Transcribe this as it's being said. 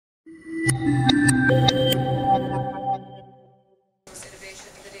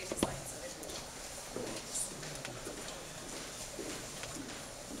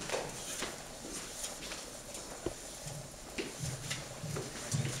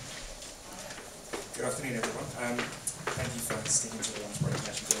Good afternoon, everyone. Thank you for sticking to the lunch break and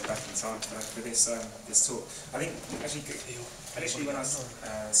actually going back in time for this talk. I think actually initially when I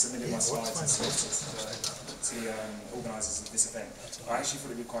submitted my slides and to the organisers of this event, I actually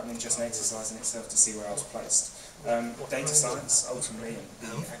thought it would be quite an interesting exercise in itself to see where I was placed. Data science, ultimately, and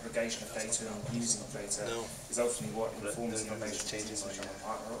the aggregation of data and using of data is ultimately what informs the innovation changes which I'm a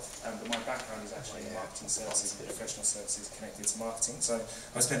partner of. But my background is actually in marketing services and professional services connected to marketing. So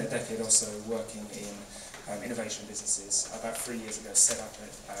I spent a decade or so working in innovation businesses. About 3 years ago, set up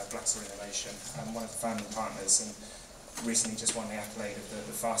Black Swan Innovation. I'm one of the founding partners, and recently just won the accolade of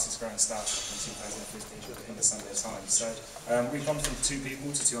the fastest growing startup in 2015 in the Sunday Times. So we've gone from 2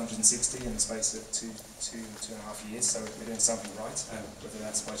 people to 260 in the space of two and a half years. So we're doing something right, whether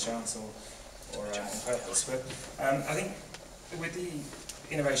that's by chance or on purpose. But I think with the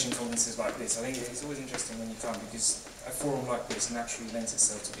innovation conferences like this, I think it's always interesting when you come, because a forum like this naturally lends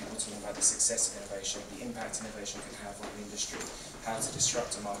itself to people talking about the success of innovation, the impact innovation can have on the industry, how to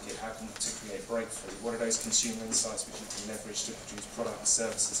disrupt a market, how to create breakthrough, what are those consumer insights which you can leverage to produce products,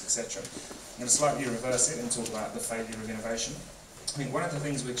 services, etc. I'm going to slightly reverse it and talk about the failure of innovation. I mean, one of the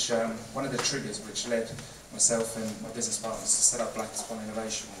things which, one of the triggers which led myself and my business partners to set up Black Swan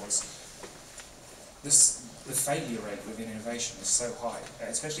Innovation was the failure rate within innovation is so high,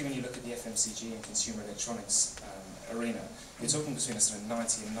 especially when you look at the FMCG and consumer electronics arena. You're talking between a sort of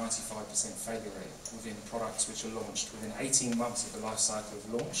 90 and 95% failure rate within products which are launched. Within 18 months of the life cycle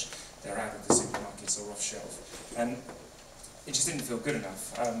of launch, they're out of the supermarkets or off shelf. And it just didn't feel good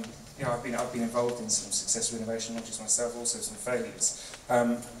enough. You know, I've been involved in some successful innovation launches myself, also some failures.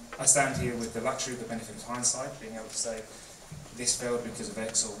 I stand here with the luxury of the benefit of hindsight, being able to say, this failed because of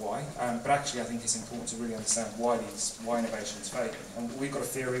X or Y, but actually I think it's important to really understand why innovation is failing. And we've got a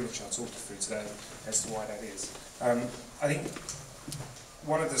theory which I'll talk you through today as to why that is. I think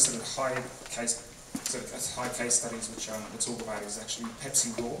one of the sort of high case studies which we'll talk about is actually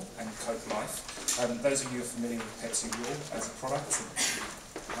Pepsi Raw and Coke Life. Those of you who are familiar with Pepsi Raw as a product,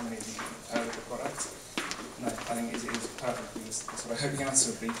 how many of you have heard of the product? No, I think it is perfectly, that's what I hope the answer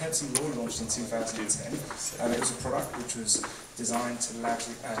would be. Pepsi Raw launched in 2010, and it was a product which was designed to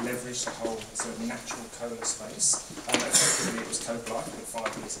leverage the whole sort of natural cola space. Effectively it was Coke Life, but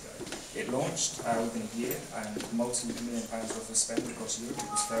 5 years ago. It launched within a year, and multi-million pounds worth of spend across Europe.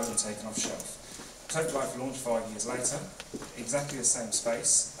 It was failed and taken off shelf. Coke Life launched 5 years later, exactly the same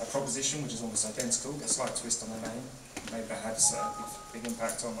space, a proposition which is almost identical, a slight twist on the name. Maybe that had a big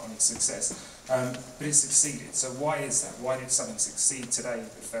impact on its success, but it succeeded. So why is that? Why did something succeed today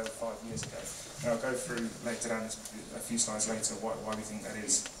that failed 5 years ago? And I'll go through later down a few slides later why we think that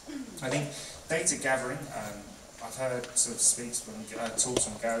is. I think data gathering, I've heard sort of talks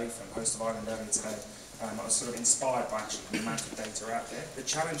from Gary from Host of Ireland earlier today. I was sort of inspired by actually the amount of data out there. The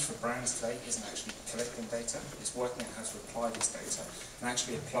challenge for brands today isn't actually collecting data, it's working out how to apply this data and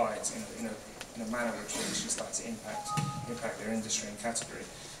actually apply it in a manner which will actually start to impact their industry and category.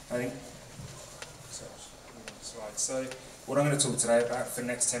 I think, so what I'm going to talk today about for the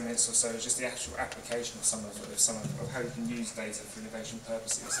next 10 minutes or so is just the actual application of some of how you can use data for innovation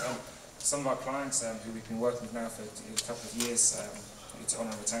purposes. Some of our clients who we've been working with now for a couple of years, it's on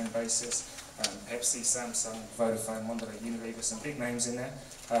a retained basis. Pepsi, Samsung, Vodafone, Mondelez, Unilever, some big names in there,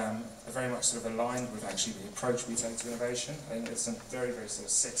 are very much sort of aligned with actually the approach we take to innovation. I think there's some very, very sort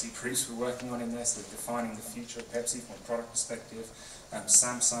of sexy proofs we're working on in there, sort of defining the future of Pepsi from a product perspective.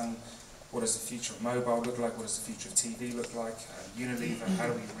 Samsung, what does the future of mobile look like? What does the future of TV look like? Unilever, how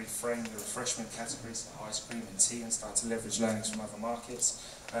do we reframe the refreshment categories, like ice cream and tea, and start to leverage learnings from other markets?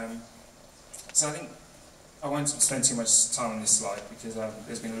 So I think I won't spend too much time on this slide because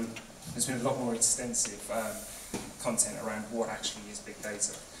there's been a lot more extensive content around what actually is big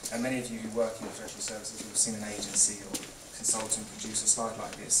data. And many of you who work in professional services will have seen an agency or consultant produce a slide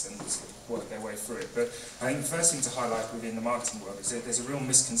like this and sort of work their way through it. But I think the first thing to highlight within the marketing world is that there's a real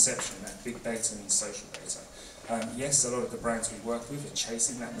misconception that big data means social data. Yes, a lot of the brands we work with are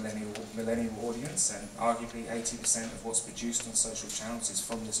chasing that millennial audience, and arguably 80% of what's produced on social channels is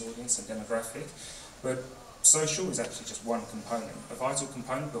from this audience and demographic. But social is actually just one component, a vital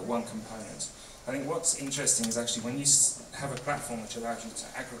component, but one component. I think what's interesting is actually when you have a platform which allows you to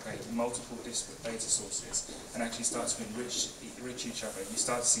aggregate multiple disparate data sources and actually start to enrich each other, you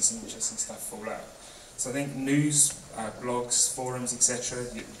start to see some interesting stuff fall out. So I think news, blogs, forums, etc.,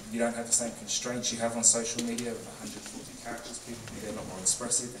 you don't have the same constraints you have on social media with 140 characters. People can be a lot more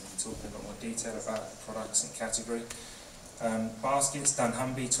expressive, they can talk in a lot more detail about products and category. Baskets,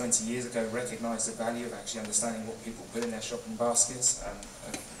 dunnhumby 20 years ago recognised the value of actually understanding what people put in their shopping baskets.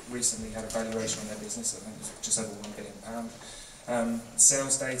 Recently had a valuation on their business, I think it was just over £1 billion.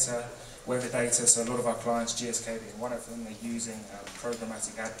 Sales data, weather data, so a lot of our clients, GSK being one of them, they're using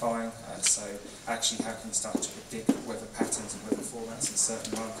programmatic ad buying, so actually how can you start to predict weather patterns and weather formats in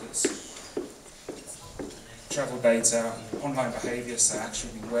certain markets. Travel data, online behaviour, so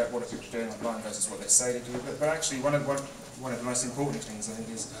actually what are people doing online versus what they say they do. But actually one of the most important things I think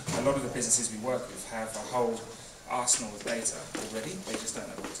is a lot of the businesses we work with have a whole arsenal of data already, they just don't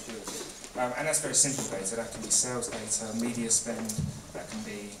know what to do with it. And that's very simple data, that can be sales data, media spend, that can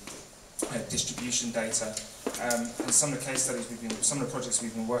be distribution data. And some of the case studies some of the projects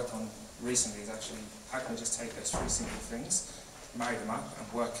we've been working on recently is actually how can we just take those three simple things, marry them up and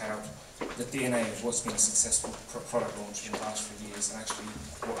work out the DNA of what's been a successful product launch in the last few years, and actually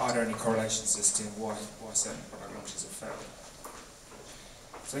are there any correlations as to why certain product launches have failed.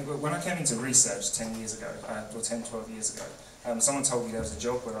 So I think when I came into research 10 years ago, or 10, 12 years ago, someone told me there was a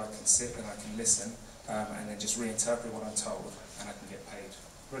job where I can sit and I can listen and then just reinterpret what I'm told and I can get paid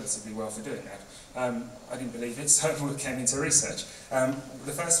relatively well for doing that. I didn't believe it, so I came into research.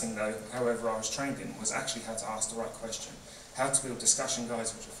 The first thing though, however, I was trained in was actually how to ask the right question. How to build discussion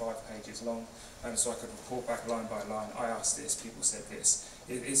guides which are 5 pages long, so I could report back line by line, I asked this, people said this.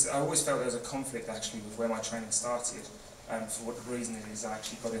 I always felt there was a conflict actually with where my training started, for what the reason it is I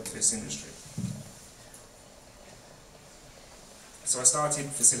actually got into this industry. So I started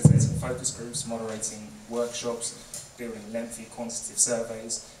facilitating focus groups, moderating workshops, building lengthy quantitative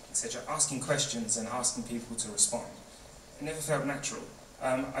surveys, etc., asking questions and asking people to respond. It never felt natural.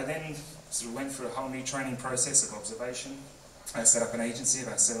 I then sort of went through a whole new training process of observation. I set up an agency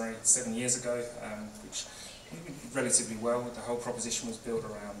about 7 years ago, which did relatively well. The whole proposition was built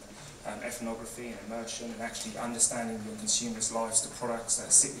around ethnography and immersion and actually understanding your consumers' lives, the products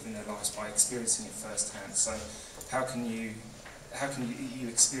that sit within their lives by experiencing it firsthand. So how can you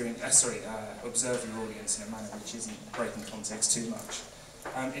observe your audience in a manner which isn't breaking context too much?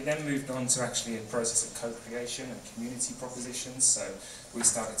 It then moved on to actually a process of co-creation and community propositions. So we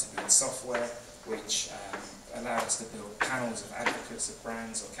started to build software which allowed us to build panels of advocates of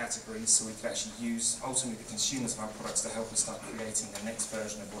brands or categories, so we could actually use ultimately the consumers of our products to help us start creating the next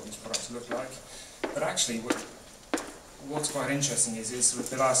version of what these products look like. But actually, what's quite interesting is sort of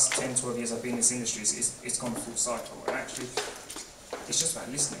the last 10, 12 years I've been in this industry, it's gone full cycle, and actually it's just about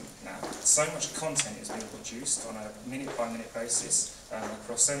listening now. So much content is being produced on a minute-by-minute basis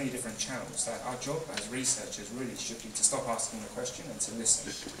across so many different channels that our job as researchers really should be to stop asking the question and to listen.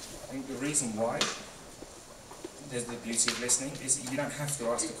 I think the reason why there's the beauty of listening is you don't have to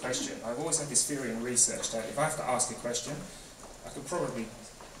ask a question. I've always had this theory in research that if I have to ask a question, I could probably,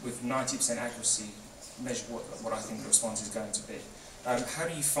 with 90% accuracy, measure what I think the response is going to be. How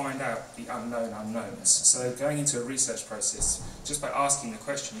do you find out the unknown unknowns? So going into a research process, just by asking the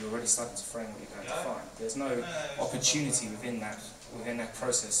question, you're already starting to frame what you're going to find. There's no opportunity within that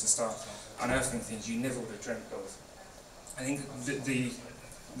process to start unearthing things you never would have dreamt of. I think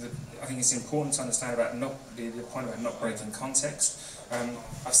I think it's important to understand about the point about not breaking context.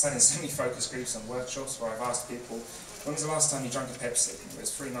 I've sat in so many focus groups and workshops where I've asked people, when was the last time you drank a Pepsi? It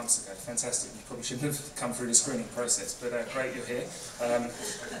was 3 months ago. Fantastic. You probably shouldn't have come through the screening process, but great you're here.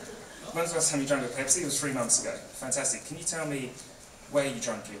 When was the last time you drank a Pepsi? It was 3 months ago. Fantastic. Can you tell me where you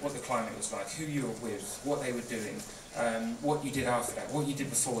drank it, what the climate was like, who you were with, what they were doing, what you did after that, what you did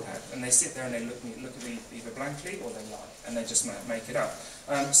before that? And they sit there and they look at me either blankly or they lie, and they just make it up.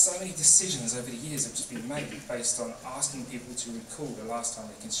 So many decisions over the years have just been made based on asking people to recall the last time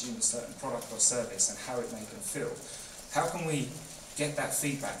they consumed a certain product or service and how it made them feel. How can we get that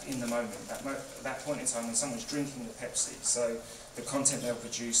feedback in the moment, that point in time when someone's drinking the Pepsi? So the content they'll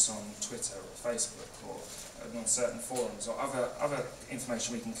produce on Twitter or Facebook or on certain forums or other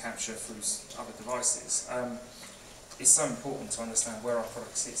information we can capture through other devices. It's so important to understand where our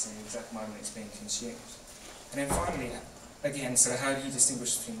product sits in the exact moment it's being consumed. And then finally, again, so how do you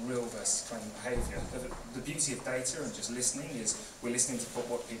distinguish between real versus claimed behaviour? The beauty of data and just listening is we're listening to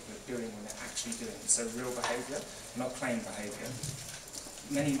what people are doing when they're actually doing it. So real behaviour, not claimed behaviour.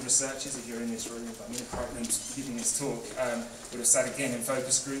 Many researchers, if you're in this room, if I'm in the right room giving this talk, would have sat again in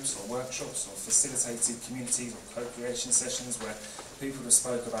focus groups or workshops or facilitated communities or co-creation sessions where people have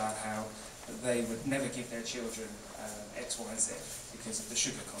spoke about how they would never give their children X, Y, and Z because of the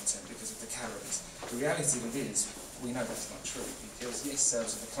sugar content, because of the calories. The reality of it is, we know that's not true because yes,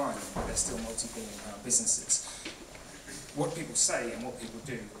 sales are declining, but they're still multi-billion-pound businesses. What people say and what people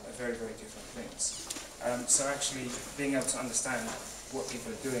do are very, very different things. So actually, being able to understand what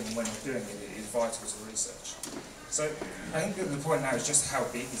people are doing and when they're doing it is vital to research. So I think the point now is just how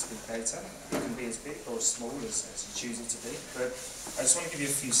big is big data. It can be as big or as small as you choose it to be. But I just want to give you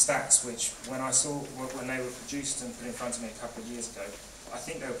a few stats which, when I saw when they were produced and put in front of me a couple of years ago, I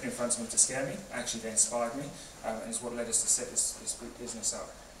think they were put in front of me to scare me. Actually, they inspired me, and it's what led us to set this business up.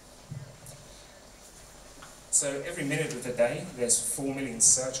 So every minute of the day, there's 4 million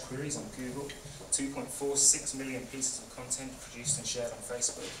search queries on Google, 2.46 million pieces of content produced and shared on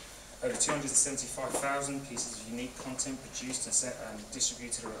Facebook, over 275,000 pieces of unique content produced and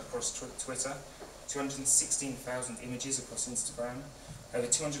distributed across Twitter, 216,000 images across Instagram, over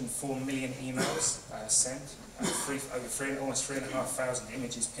 204 million emails sent, almost 3,500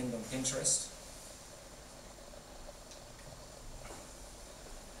 images pinned on Pinterest.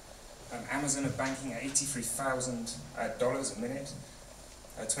 Amazon are banking at $83,000 a minute,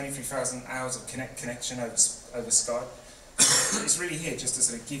 23,000 hours of connection over Skype. It's really here just to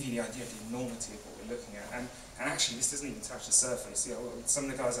sort of give you the idea of the enormity of what we're looking at. And actually, this doesn't even touch the surface. You know, some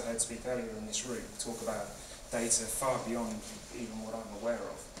of the guys I heard speak earlier in this room talk about data far beyond even what I'm aware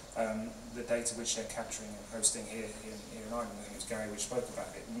of. The data which they're capturing and hosting here in Ireland, I think it was Gary which spoke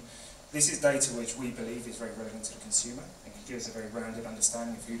about it. And this is data which we believe is very relevant to the consumer and can give us a very rounded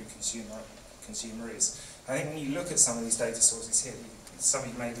understanding of who the consumer is. I think when you look at some of these data sources here, some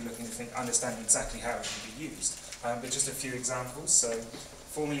of you may be looking to understand exactly how it can be used. But just a few examples. So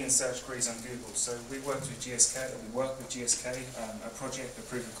 4 million search queries on Google. So we worked with GSK, a project, a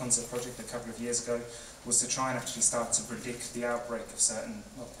proof of concept project a couple of years ago, was to try and actually start to predict the outbreak of certain,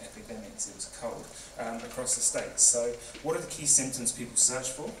 not epidemics, it was cold, across the States. So what are the key symptoms people search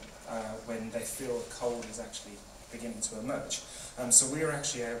for when they feel a cold is actually beginning to emerge? So we were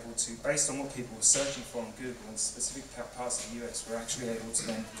actually able to, based on what people were searching for on Google in specific parts of the US, we're actually able to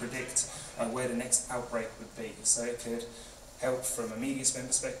then predict where the next outbreak would be. So it could help from a media spend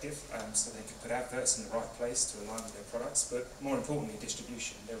perspective, so they could put adverts in the right place to align with their products, but more importantly,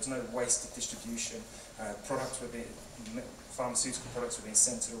 distribution. There was no wasted distribution. Pharmaceutical products were being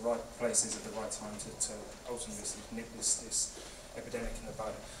sent to the right places at the right time to ultimately nip this epidemic in the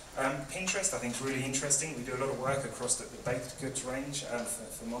bud. Pinterest, I think, is really interesting. We do a lot of work across the baked goods range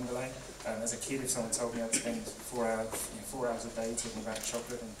for Mondelez. As a kid, if someone told me I'd spend 4 hours a day talking about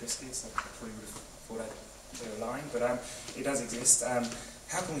chocolate and biscuits, I probably would have thought they were lying, but it does exist.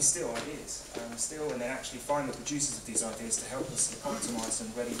 How can we steal ideas? And then actually find the producers of these ideas to help us optimise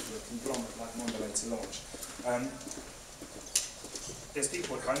them ready for a conglomerate like Mondelez to launch. There's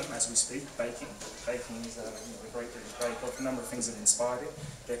people at home as we speak baking. Baking is the Great British Bake Off. A number of things have inspired it.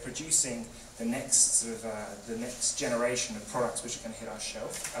 They're producing the next the next generation of products which are going to hit our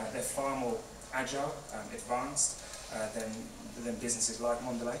shelf. They're far more agile, advanced than businesses like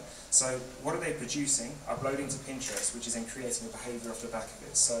Mondelez. So what are they producing? Uploading to Pinterest, which is then creating a behaviour off the back of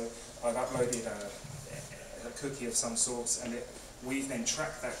it. So I've uploaded a cookie of some sort, and we've then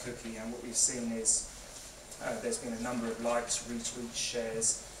tracked that cookie, and what we've seen is there's been a number of likes, retweets,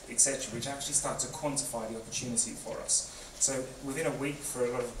 shares, etc., which actually start to quantify the opportunity for us. So within a week, for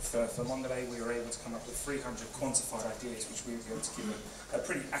Mondelez, we were able to come up with 300 quantified ideas, which we were able to give a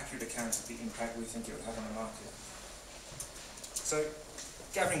pretty accurate account of the impact we think it would have on the market. So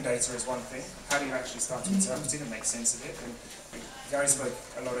gathering data is one thing. How do you actually start to interpret it and make sense of it? And Gary spoke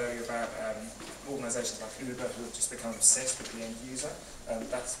a lot earlier about organisations like Uber who have just become obsessed with the end user.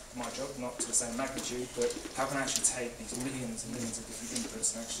 That's my job, not to the same magnitude, but how can I actually take these millions and millions of different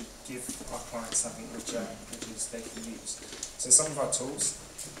inputs and actually give our clients something which they can use. So some of our tools,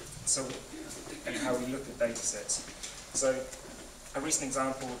 and how we look at data sets. So a recent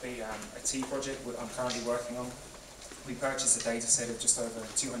example would be a tea project I'm currently working on. We purchased a data set of just over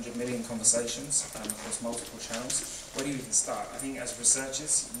 200 million conversations across multiple channels. Where do you even start? I think as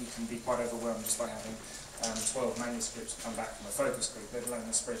researchers, you can be quite overwhelmed just by having 12 manuscripts come back from a focus group, let alone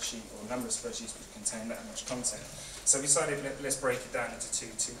a spreadsheet or a number of spreadsheets which contain that much content. So we decided let's break it down into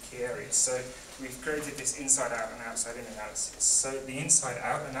two key areas. So we've created this inside-out and outside-in analysis. So the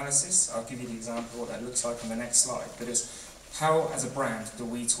inside-out analysis, I'll give you the example of what that looks like on the next slide, but it's how, as a brand, do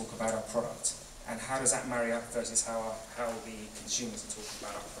we talk about our product? And how does that marry up versus how the consumers are talking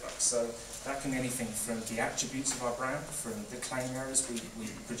about our products? So that can be anything from the attributes of our brand, from the claim areas we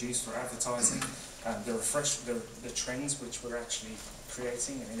produce for advertising, the trends which we're actually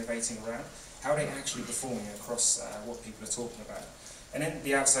creating and innovating around, how are they actually performing across what people are talking about. And then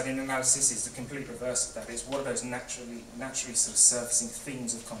the outside-in analysis is the complete reverse of that, is what are those naturally sort of surfacing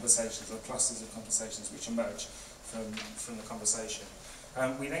themes of conversations or clusters of conversations which emerge from the conversation.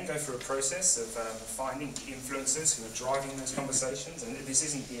 We then go through a process of finding influencers who are driving those conversations, and this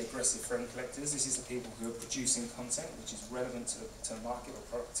isn't the aggressive friend collectors, this is the people who are producing content which is relevant to the market or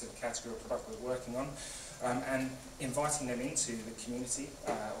product, to the category or product we're working on, and inviting them into the community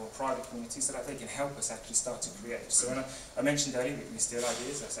or private community so that they can help us actually start to create. So when I mentioned earlier we steal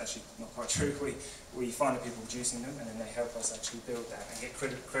ideas, that's actually not quite true. We find the people producing them and then they help us actually build that and get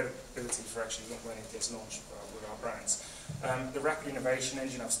credibility for actually when it gets launched with our brands. The rapid innovation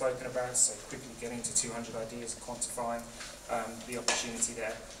engine I've spoken about, so quickly getting to 200 ideas, quantifying the opportunity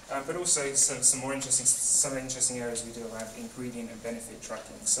there, but also some interesting areas we do around ingredient and benefit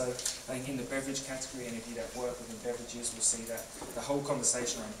tracking. So I think in the beverage category, any of you that work within beverages will see that the whole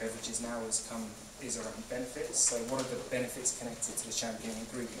conversation around beverages now is around benefits. So what are the benefits connected to the champion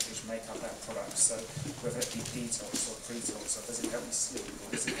ingredient which make up that product? So whether it be detox or pre-tox, or does it help me sleep,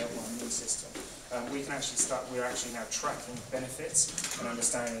 or does it help my immune system? We're actually now tracking benefits and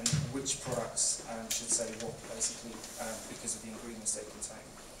understanding which products should say what, basically, because of the ingredients they contain.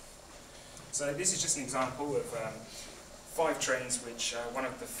 So this is just an example of 5 trends which one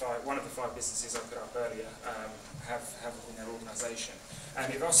of the five businesses I put up earlier have within their organisation.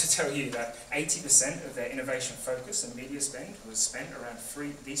 And it also tell you that 80% of their innovation focus and media spend was spent around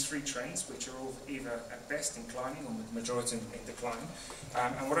these three trends, which are all either at best inclining or the majority in decline.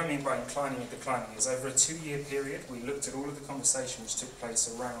 And what I mean by inclining and declining is over a 2-year period, we looked at all of the conversation which took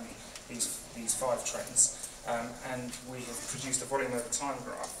place around these 5 trends. And we have produced a volume over time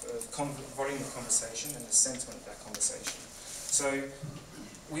graph of volume of conversation and the sentiment of that conversation. So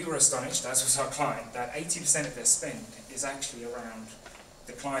we were astonished, as was our client, that 80% of their spend is actually around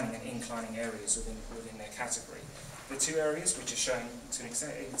declining and inclining areas within their category. The 2 areas which are showing to an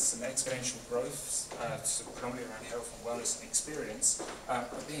extent some exponential growth, predominantly around health and wellness and experience, are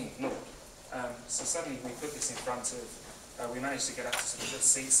being ignored. So suddenly we put this in front of, we managed to get up to sort of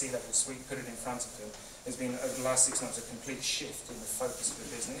C-level suite, put it in front of them. There's been, over the last 6 months, a complete shift in the focus of the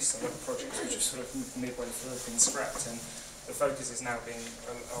business. A lot of projects which are sort of midway through have been scrapped, and the focus is now being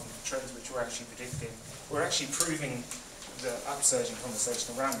on trends which we're actually predicting. We're actually proving the upsurge in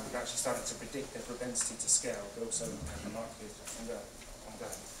conversation around them. We've actually started to predict their propensity to scale, but also have the market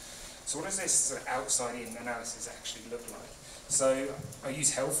ongoing. So what does this sort of outside-in analysis actually look like? So I use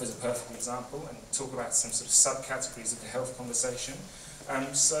health as a perfect example and talk about some sort of subcategories of the health conversation.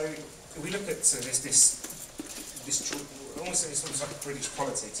 So if we look at this almost it's almost like British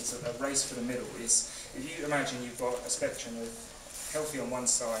politics, it's a race for the middle. If you imagine you've got a spectrum of healthy on one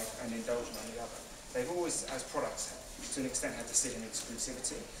side and indulgent on the other. They've always, as products, to an extent had to sit in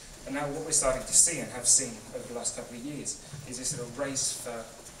exclusivity. And now what we're starting to see and have seen over the last couple of years is this sort of race for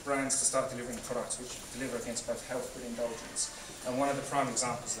brands to start delivering products which deliver against both health and indulgence. And one of the prime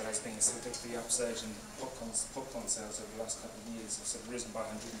examples of that has been sort of the upsurge in popcorn sales over the last couple of years. Have sort of risen by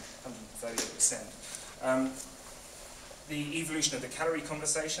 138%. The evolution of the calorie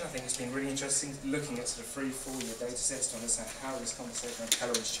conversation, I think it's been really interesting, looking at sort of 3-4-year data sets to understand how this conversation on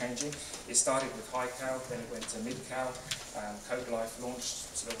calories is changing. It started with high cal, then it went to mid cal. Coke Life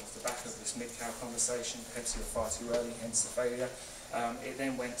launched sort of off the back of this mid cal conversation. Pepsi were far too early, hence the failure. It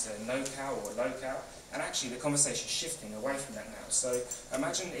then went to no cal or low cal, and actually the conversation is shifting away from that now. So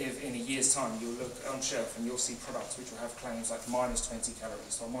imagine if in a year's time you'll look on shelf and you'll see products which will have claims like minus 20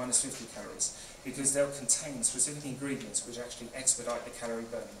 calories or minus 50 calories, because they'll contain specific ingredients which actually expedite the calorie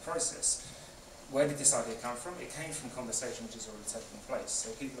burning process. Where did this idea come from? It came from conversation which is already taking place.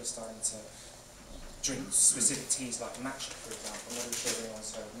 So people are starting to drink specific teas like matcha, for example. I'm not sure if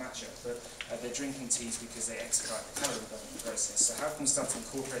anyone's heard of matcha, but they're drinking teas because they expedite the calorie burning process. So how can we start to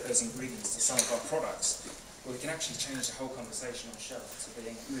incorporate those ingredients to some of our products? Well, we can actually change the whole conversation on the shelf to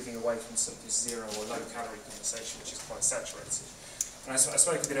being moving away from sort of this 0 or low calorie conversation, which is quite saturated. And I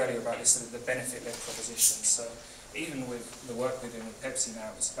spoke a bit earlier about this sort of the benefit-led proposition. So even with the work we're doing with Pepsi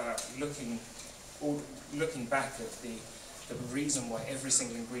now, it's about looking back at the reason why every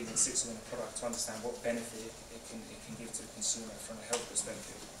single ingredient sits within a product to understand what benefit it can give to the consumer from a health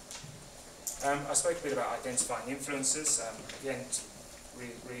perspective. I spoke a bit about identifying influencers. Again, to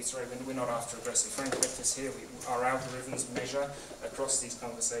reiterate, we're not after aggressive friend collectors here. Our algorithms measure across these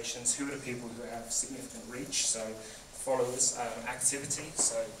conversations who are the people who have significant reach, so followers, activity,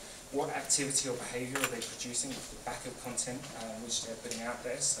 so what activity or behaviour are they producing off the back of content which they're putting out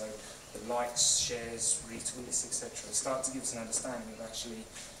there, so the likes, shares, retweets, etc. Start to give us an understanding of actually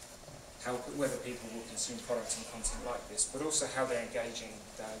whether people will consume products and content like this, but also how they're engaging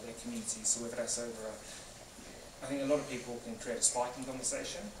their communities. So whether that's over I think a lot of people can create a spike in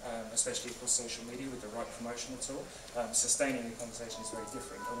conversation, especially across social media with the right promotional tool. Sustaining the conversation is very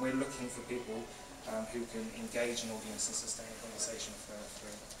different, and we're looking for people who can engage an audience and sustain a conversation for a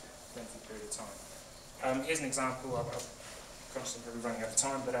lengthy period of time. Here's an example. I'm conscious I'm probably running out of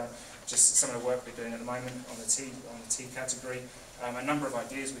time, but just some of the work we're doing at the moment on the tea category. A number of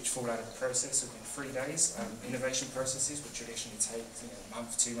ideas which fall out of the process within 3 days. Innovation processes which traditionally take a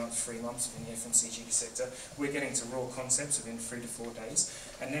month, 2 months, 3 months within the FMCG sector. We're getting to raw concepts within 3 to 4 days,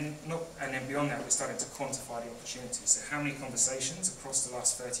 and then beyond that, we're starting to quantify the opportunities. So how many conversations across the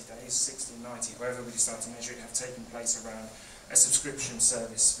last 30 days, 60, 90, however we decide to measure it, have taken place around a subscription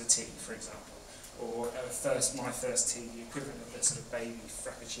service for tea, for example, or My First Tea, the equivalent of the sort of baby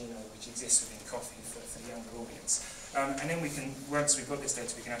frappuccino which exists within coffee for the younger audience. And then we can, once we've got this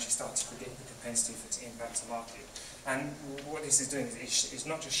data, we can actually start to predict the propensity for it to impact the market. And what this is doing is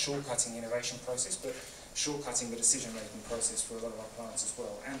not just shortcutting the innovation process, but shortcutting the decision-making process for a lot of our clients as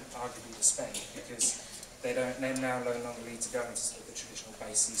well, and arguably the spend, because they now no longer need to go into sort of the traditional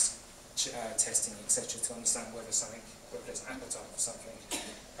basis testing, etc., to understand whether there's an appetite for something.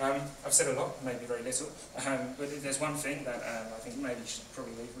 I've said a lot, maybe very little, but there's one thing that I think maybe you should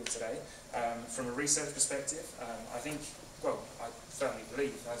probably leave with today. From a research perspective, I firmly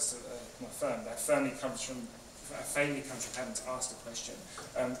believe, as my firm, that failure comes from having to ask the question.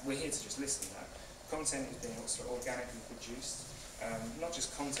 We're here to just listen to that. Content is being sort of organically produced. Not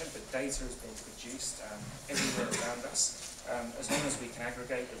just content, but data is being produced everywhere around us. As long as we can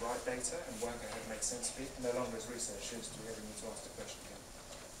aggregate the right data and work out how to make sense of it, no longer as researchers do we ever need to ask the question again.